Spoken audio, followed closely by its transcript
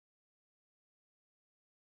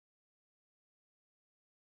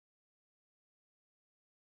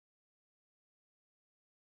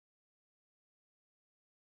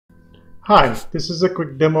Hi, this is a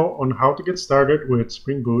quick demo on how to get started with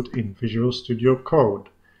Spring Boot in Visual Studio Code.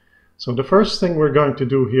 So the first thing we're going to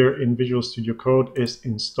do here in Visual Studio Code is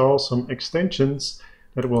install some extensions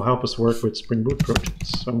that will help us work with Spring Boot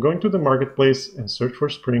projects. So I'm going to the marketplace and search for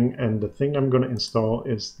Spring, and the thing I'm going to install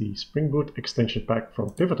is the Spring Boot extension pack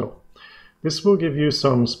from Pivotal. This will give you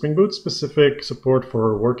some Spring Boot specific support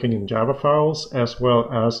for working in Java files, as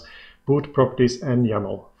well as boot properties and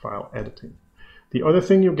YAML file editing. The other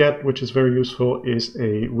thing you get, which is very useful, is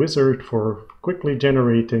a wizard for quickly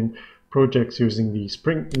generating projects using the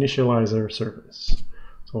Spring Initializer service.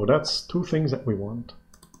 So that's two things that we want.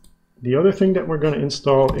 The other thing that we're going to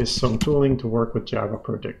install is some tooling to work with Java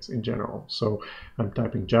projects in general. So I'm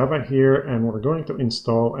typing Java here, and we're going to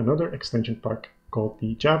install another extension pack called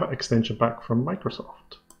the Java Extension Pack from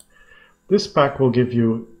Microsoft. This pack will give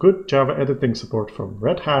you good Java editing support from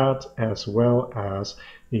Red Hat, as well as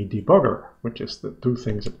a debugger, which is the two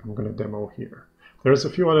things that I'm going to demo here. There's a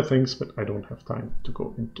few other things, but I don't have time to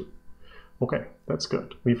go into. Okay, that's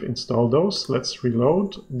good. We've installed those. Let's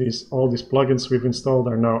reload. All these plugins we've installed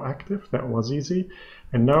are now active. That was easy.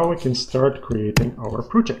 And now we can start creating our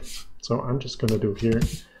project. So I'm just going to do here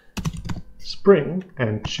Spring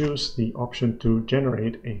and choose the option to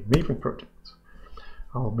generate a Maven project.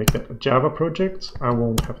 I'll make that a Java project. I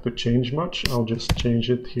won't have to change much. I'll just change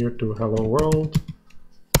it here to Hello World.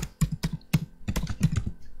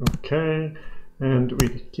 Okay, and we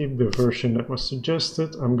keep the version that was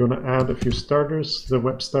suggested. I'm going to add a few starters, the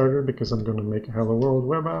web starter, because I'm going to make a Hello World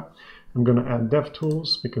web app. I'm going to add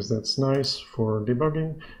DevTools because that's nice for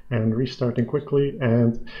debugging and restarting quickly.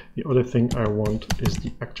 And the other thing I want is the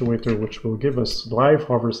actuator, which will give us live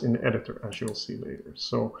hovers in the editor, as you'll see later.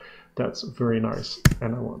 So that's very nice,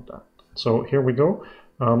 and I want that. So here we go.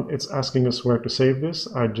 It's asking us where to save this.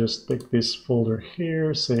 I just pick this folder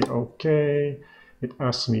here, say OK. It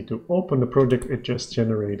asks me to open the project it just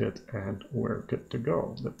generated, and we're good to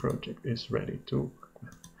go. The project is ready to work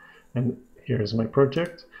with. And here's my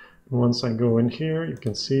project. Once I go in here, you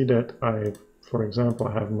can see that for example,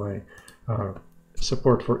 I have my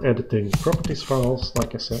support for editing properties files,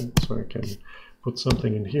 like I said, so I can put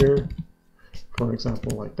something in here, for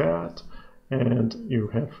example, like that. And you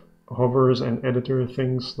have hovers and editor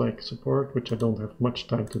things like support, which I don't have much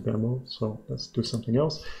time to demo, so let's do something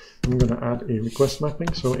else. I'm going to add a request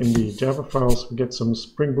mapping. So in the Java files, we get some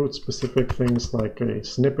Spring Boot specific things like a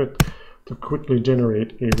snippet to quickly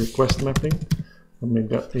generate a request mapping. I'll make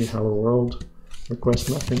that a Hello World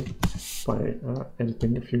request mapping by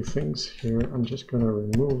editing a few things here. I'm just going to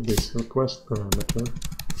remove this request parameter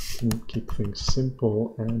and keep things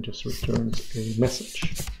simple, and just returns a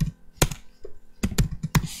message.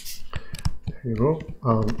 There you go.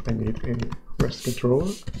 I need a REST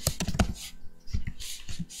controller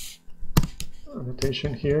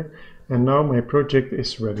annotation here, and now my project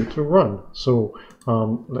is ready to run. So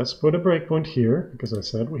let's put a breakpoint here, because I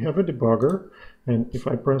said we have a debugger, and if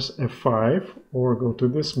I press F5 or go to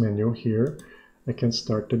this menu here, I can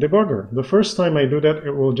start the debugger. The first time I do that,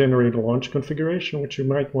 it will generate a launch configuration, which you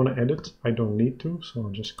might want to edit. I don't need to, so I'll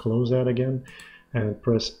just close that again and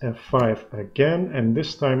press F5 again, and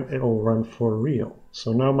this time it'll run for real.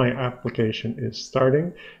 So now my application is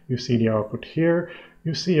starting. You see the output here.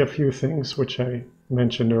 You see a few things which I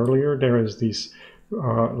mentioned earlier. There is this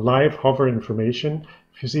live hover information.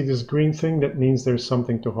 If you see this green thing, that means there's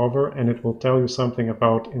something to hover, and it will tell you something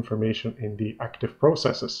about information in the active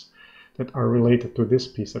processes that are related to this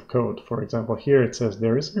piece of code. For example, here it says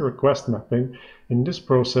there is a request mapping in this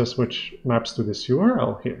process which maps to this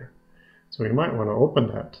URL here. So you might want to open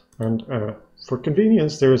that. And for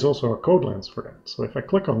convenience, there is also a code lens for that. So if I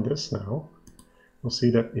click on this now, you'll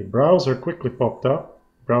see that the browser quickly popped up.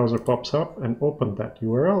 Browser pops up and opened that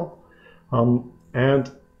URL.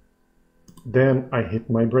 And then I hit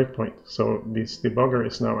my breakpoint. So this debugger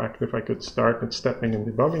is now active. I could start stepping and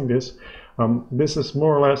debugging this. This is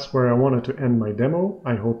more or less where I wanted to end my demo.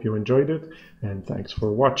 I hope you enjoyed it, and thanks for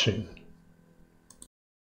watching.